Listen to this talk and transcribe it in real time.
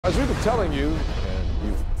As we've been telling you, and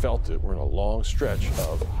you've felt it, we're in a long stretch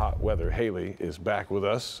of hot weather. Haley is back with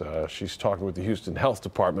us. She's talking with the Houston Health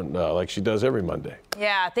Department like she does every Monday.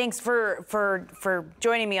 Yeah, thanks for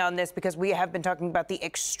joining me on this, because we have been talking about the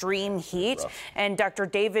extreme heat. And Dr.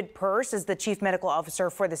 David Pearce is the Chief Medical Officer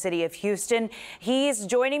for the city of Houston. He's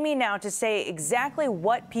joining me now to say exactly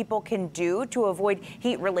what people can do to avoid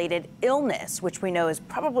heat-related illness, which we know is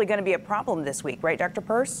probably going to be a problem this week, right, Dr.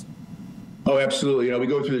 Pearce? Oh, absolutely. You know, we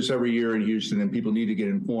go through this every year in Houston, and people need to get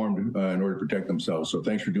informed in order to protect themselves. So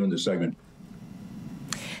thanks for doing this segment.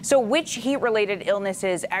 So which heat-related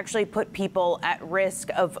illnesses actually put people at risk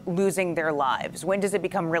of losing their lives? When does it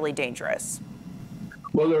become really dangerous?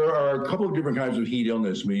 Well, there are a couple of different kinds of heat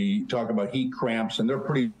illness. We talk about heat cramps, and they're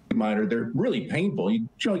pretty minor. They're really painful. You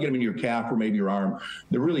generally get them in your calf or maybe your arm.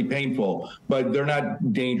 They're really painful, but they're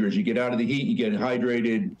not dangerous. You get out of the heat, you get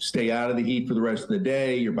hydrated, stay out of the heat for the rest of the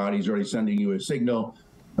day. Your body's already sending you a signal.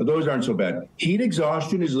 Those aren't so bad. Heat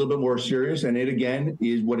exhaustion is a little bit more serious, and it, again,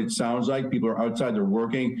 is what it sounds like. People are outside, they're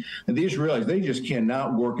working, and they just realize they just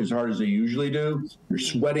cannot work as hard as they usually do. You're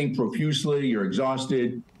sweating profusely, you're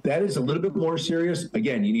exhausted. That is a little bit more serious.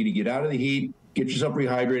 Again, you need to get out of the heat, get yourself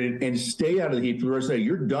rehydrated, and stay out of the heat for the rest of the day.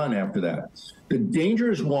 You're done after that. The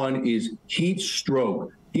dangerous one is heat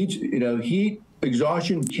stroke. Heat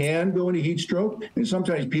exhaustion can go into heat stroke, and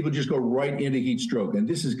sometimes people just go right into heat stroke. And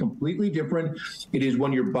this is completely different. It is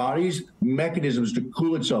when your body's mechanisms to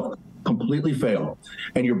cool itself completely fail,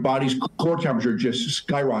 and your body's core temperature just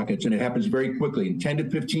skyrockets, and it happens very quickly. In 10 to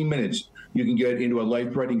 15 minutes, you can get into a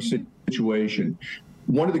life-threatening situation.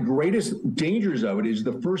 One of the greatest dangers of it is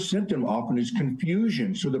the first symptom often is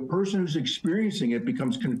confusion. So the person who's experiencing it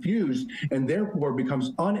becomes confused and therefore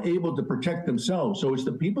becomes unable to protect themselves. So it's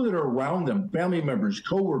the people that are around them, family members,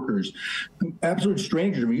 coworkers, absolute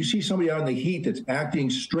strangers. When you see somebody out in the heat that's acting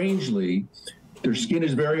strangely, their skin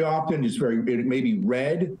is very often, it may be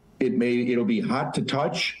red, it'll be hot to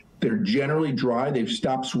touch. They're generally dry. They've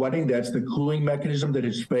stopped sweating. That's the cooling mechanism that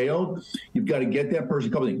has failed. You've got to get that person,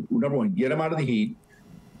 a couple things. Number one, get them out of the heat.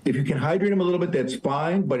 If you can hydrate them a little bit, that's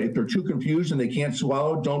fine. But if they're too confused and they can't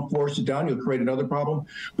swallow, don't force it down. You'll create another problem.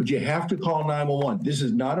 But you have to call 911. This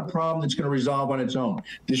is not a problem that's going to resolve on its own.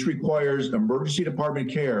 This requires emergency department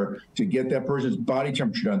care to get that person's body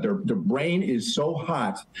temperature down. Their brain is so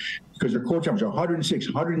hot because their core temperature 106,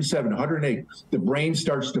 107, 108. The brain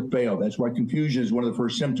starts to fail. That's why confusion is one of the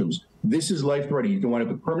first symptoms. This is life-threatening. You can wind up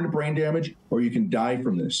with permanent brain damage, or you can die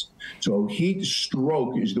from this. So heat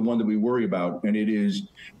stroke is the one that we worry about, and it is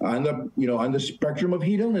on the spectrum of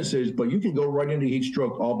heat illnesses. But you can go right into heat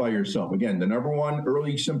stroke all by yourself. Again, the number one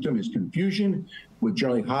early symptom is confusion with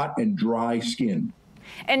generally hot and dry skin.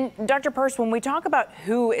 And Dr. Pearce, when we talk about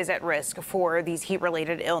who is at risk for these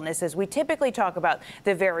heat-related illnesses, we typically talk about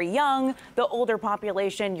the very young, the older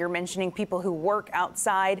population. You're mentioning people who work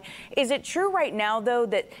outside. Is it true right now, though,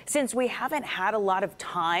 that since we haven't had a lot of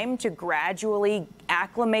time to gradually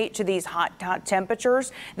acclimate to these hot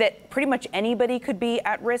temperatures, that pretty much anybody could be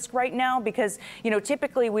at risk right now? Because,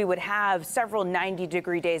 typically we would have several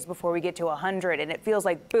 90-degree days before we get to 100, and it feels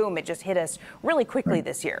like, boom, it just hit us really quickly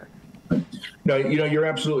this year. No, you're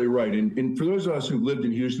absolutely right. And for those of us who've lived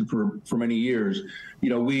in Houston for many years,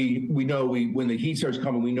 we know when the heat starts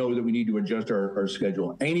coming, we know that we need to adjust our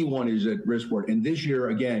schedule. Anyone is at risk for it. And this year,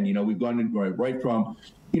 again, we've gone in right from,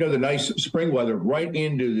 the nice spring weather right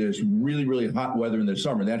into this really, really hot weather in the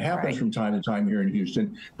summer. That happens from time to time here in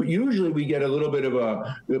Houston. But usually we get a little bit of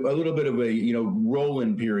a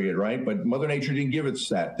roll-in period, right? But Mother Nature didn't give us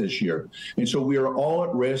that this year. And so we are all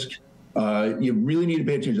at risk. You really need to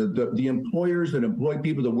pay attention. The employers that employ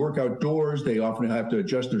people that work outdoors, they often have to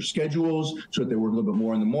adjust their schedules so that they work a little bit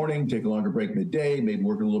more in the morning, take a longer break midday, maybe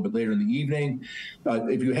work a little bit later in the evening.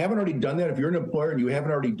 If you haven't already done that, if you're an employer and you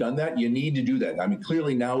haven't already done that, you need to do that. I mean,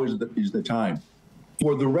 clearly now is the time.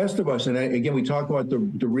 For the rest of us, and again, we talk about the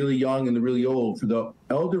really young and the really old, for the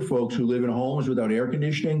elder folks who live in homes without air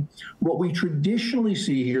conditioning, what we traditionally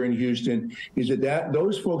see here in Houston is that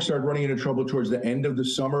those folks start running into trouble towards the end of the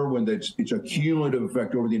summer, when it's a cumulative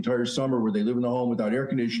effect over the entire summer where they live in the home without air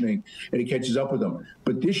conditioning, and it catches up with them.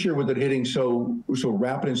 But this year, with it hitting so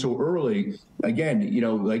rapid and so early, again,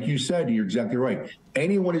 like you said, you're exactly right.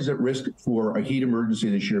 Anyone is at risk for a heat emergency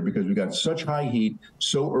this year because we got such high heat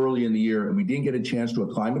so early in the year, and we didn't get a chance to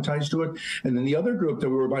acclimatize to it. And then the other group that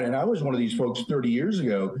we were about, and I was one of these folks 30 years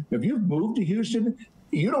ago, if you've moved to Houston,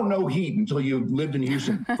 you don't know heat until you've lived in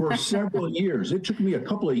Houston for several years. It took me a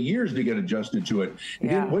couple of years to get adjusted to it.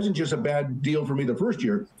 It wasn't just a bad deal for me the first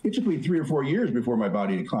year. It took me 3 or 4 years before my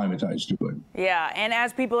body acclimatized to it. Yeah, and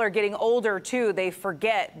as people are getting older too, they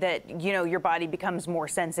forget that, your body becomes more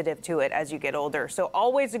sensitive to it as you get older. So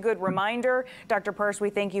always a good reminder. Dr. Peirce, we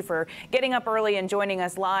thank you for getting up early and joining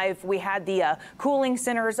us live. We had the cooling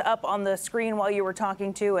centers up on the screen while you were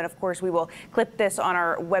talking to, and of course we will clip this on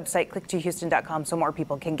our website, click2houston.com, so more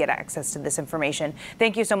people can get access to this information.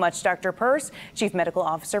 Thank you so much, Dr. Peirce, Chief Medical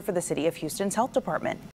Officer for the City of Houston's Health Department.